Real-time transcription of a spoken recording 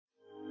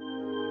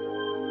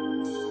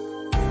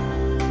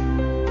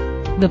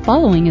The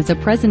following is a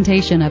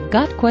presentation of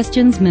Got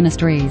Questions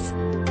Ministries.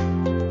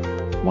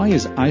 Why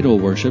is idol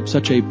worship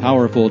such a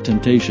powerful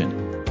temptation?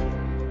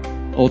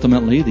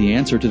 Ultimately, the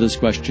answer to this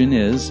question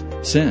is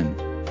sin.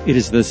 It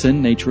is the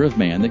sin nature of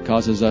man that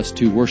causes us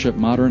to worship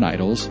modern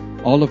idols,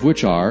 all of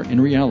which are,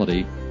 in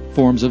reality,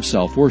 forms of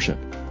self-worship.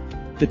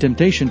 The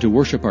temptation to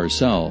worship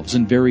ourselves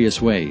in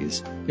various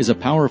ways is a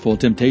powerful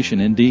temptation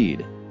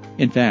indeed.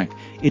 In fact,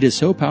 it is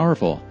so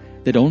powerful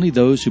that only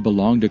those who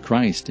belong to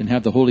Christ and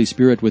have the Holy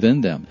Spirit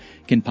within them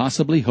can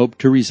possibly hope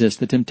to resist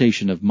the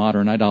temptation of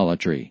modern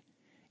idolatry.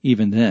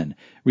 Even then,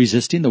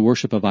 resisting the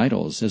worship of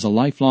idols is a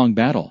lifelong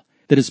battle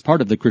that is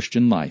part of the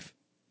Christian life.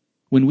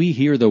 When we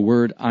hear the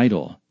word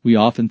idol, we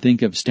often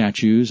think of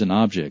statues and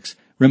objects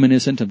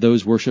reminiscent of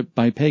those worshipped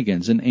by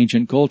pagans in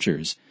ancient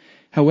cultures.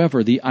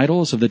 However, the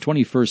idols of the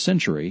 21st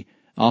century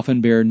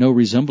often bear no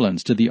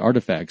resemblance to the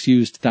artifacts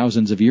used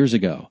thousands of years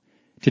ago.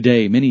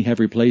 Today, many have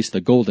replaced the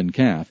golden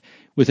calf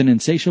with an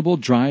insatiable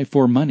drive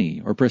for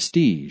money or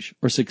prestige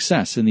or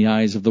success in the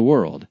eyes of the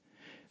world.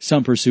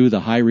 Some pursue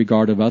the high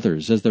regard of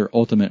others as their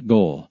ultimate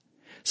goal.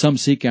 Some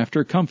seek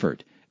after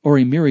comfort or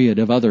a myriad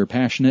of other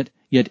passionate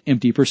yet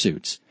empty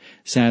pursuits.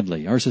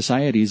 Sadly, our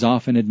societies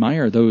often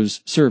admire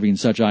those serving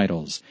such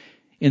idols.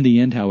 In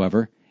the end,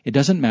 however, it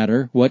doesn't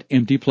matter what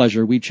empty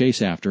pleasure we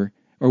chase after,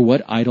 or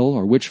what idol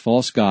or which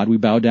false god we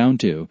bow down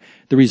to.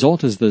 The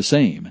result is the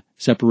same: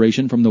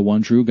 separation from the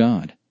one true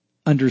God.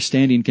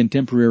 Understanding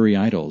contemporary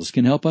idols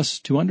can help us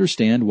to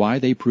understand why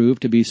they prove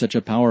to be such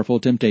a powerful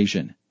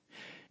temptation.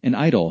 An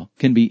idol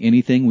can be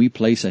anything we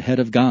place ahead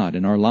of God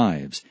in our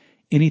lives,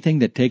 anything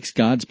that takes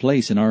God's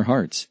place in our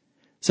hearts,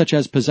 such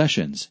as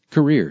possessions,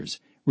 careers,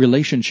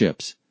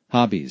 relationships,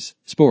 hobbies,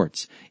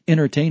 sports,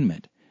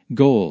 entertainment,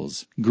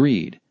 goals,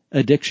 greed,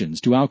 addictions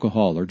to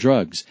alcohol or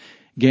drugs,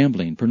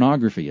 gambling,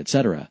 pornography,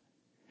 etc.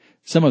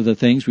 Some of the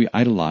things we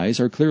idolize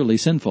are clearly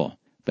sinful,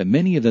 but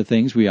many of the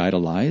things we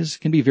idolize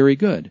can be very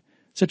good,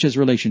 such as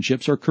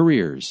relationships or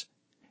careers.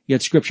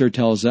 Yet Scripture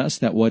tells us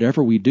that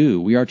whatever we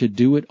do, we are to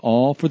do it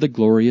all for the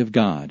glory of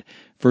God,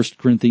 1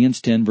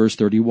 Corinthians 10 verse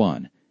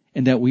 31,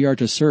 and that we are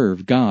to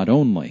serve God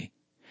only.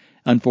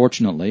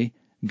 Unfortunately,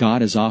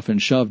 God is often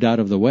shoved out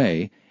of the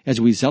way as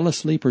we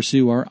zealously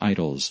pursue our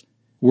idols.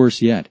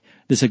 Worse yet,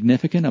 the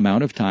significant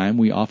amount of time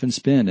we often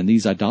spend in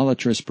these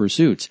idolatrous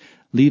pursuits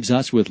leaves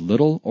us with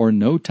little or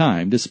no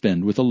time to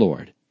spend with the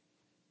Lord.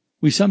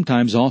 We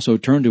sometimes also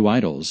turn to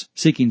idols,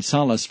 seeking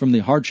solace from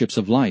the hardships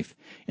of life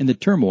and the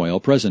turmoil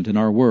present in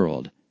our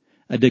world.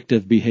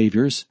 Addictive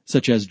behaviors,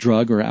 such as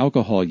drug or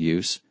alcohol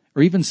use,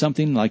 or even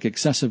something like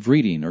excessive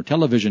reading or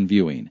television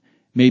viewing,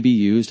 may be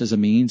used as a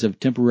means of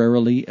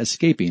temporarily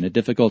escaping a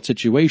difficult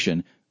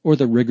situation or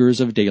the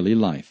rigors of daily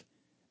life.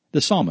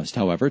 The psalmist,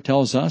 however,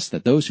 tells us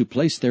that those who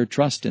place their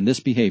trust in this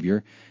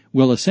behavior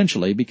will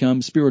essentially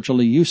become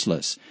spiritually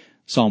useless.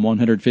 Psalm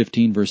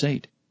 115, verse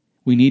 8.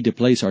 We need to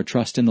place our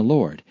trust in the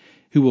Lord,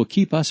 who will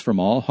keep us from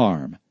all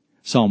harm.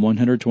 Psalm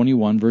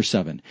 121, verse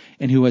 7,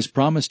 and who has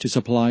promised to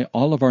supply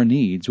all of our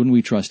needs when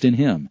we trust in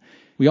Him.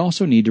 We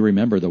also need to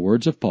remember the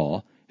words of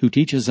Paul, who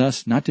teaches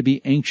us not to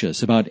be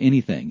anxious about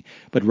anything,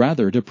 but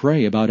rather to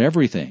pray about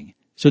everything,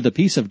 so the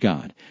peace of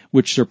God,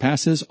 which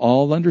surpasses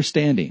all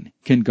understanding,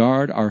 can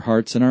guard our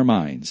hearts and our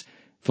minds.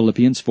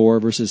 Philippians 4,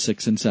 verses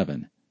 6 and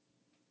 7.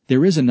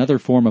 There is another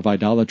form of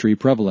idolatry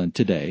prevalent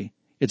today.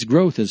 Its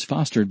growth is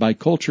fostered by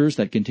cultures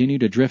that continue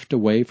to drift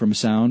away from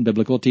sound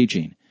biblical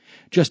teaching.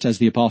 Just as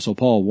the Apostle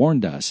Paul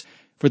warned us,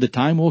 for the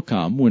time will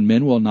come when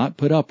men will not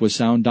put up with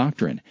sound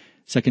doctrine.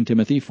 2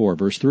 Timothy 4,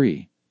 verse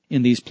 3.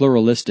 In these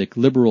pluralistic,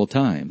 liberal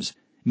times,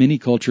 many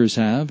cultures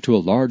have, to a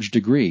large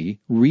degree,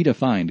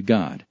 redefined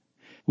God.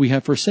 We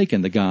have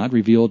forsaken the God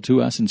revealed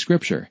to us in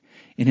Scripture,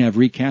 and have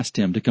recast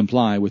Him to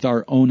comply with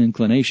our own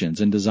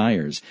inclinations and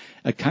desires,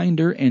 a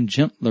kinder and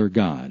gentler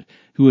God,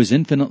 who is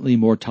infinitely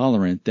more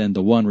tolerant than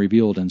the one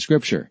revealed in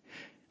Scripture,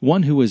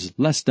 one who is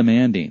less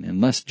demanding and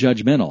less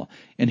judgmental,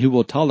 and who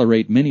will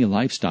tolerate many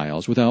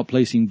lifestyles without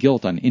placing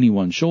guilt on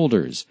anyone's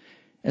shoulders.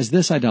 As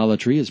this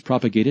idolatry is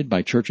propagated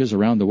by churches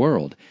around the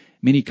world,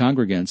 many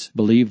congregants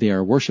believe they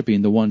are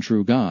worshiping the one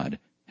true God.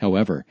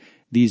 However,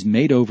 these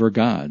made-over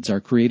gods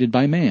are created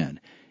by man,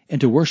 and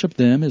to worship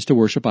them is to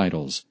worship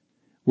idols.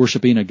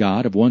 Worshipping a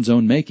god of one's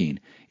own making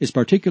is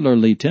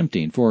particularly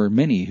tempting for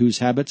many whose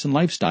habits and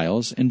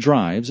lifestyles and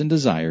drives and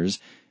desires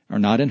are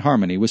not in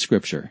harmony with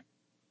Scripture.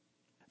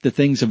 The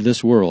things of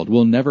this world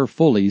will never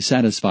fully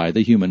satisfy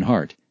the human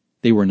heart.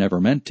 They were never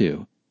meant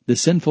to. The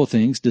sinful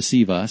things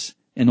deceive us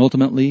and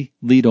ultimately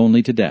lead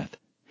only to death.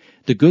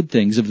 The good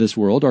things of this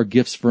world are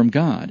gifts from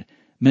God,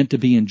 meant to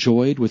be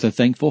enjoyed with a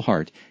thankful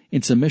heart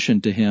in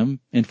submission to Him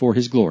and for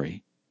His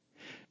glory.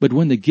 But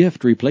when the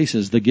gift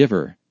replaces the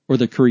giver, or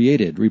the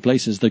created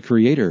replaces the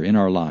Creator in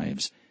our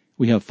lives,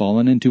 we have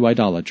fallen into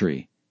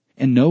idolatry.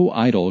 And no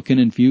idol can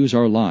infuse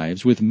our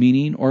lives with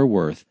meaning or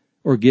worth,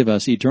 or give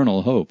us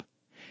eternal hope.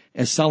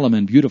 As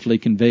Solomon beautifully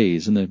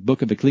conveys in the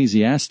book of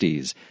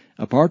Ecclesiastes,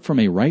 apart from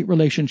a right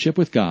relationship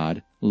with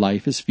God,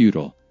 life is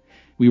futile.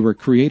 We were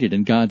created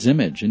in God's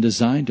image and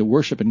designed to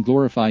worship and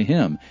glorify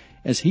Him,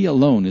 as He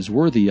alone is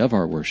worthy of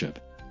our worship.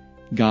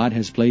 God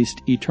has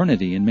placed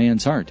eternity in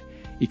man's heart,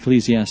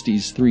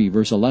 Ecclesiastes 3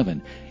 verse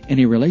 11, and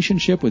a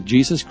relationship with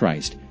Jesus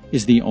Christ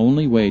is the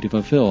only way to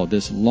fulfill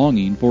this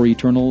longing for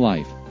eternal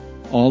life.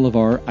 All of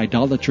our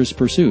idolatrous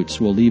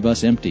pursuits will leave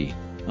us empty,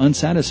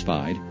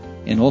 unsatisfied,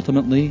 and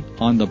ultimately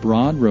on the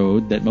broad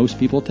road that most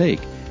people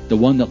take, the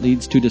one that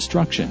leads to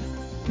destruction.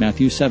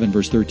 Matthew 7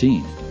 verse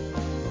 13.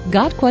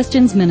 Got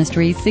Questions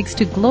Ministry seeks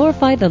to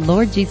glorify the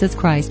Lord Jesus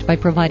Christ by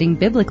providing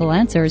biblical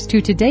answers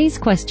to today's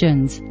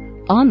questions.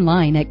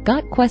 Online at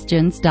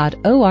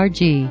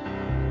gotquestions.org.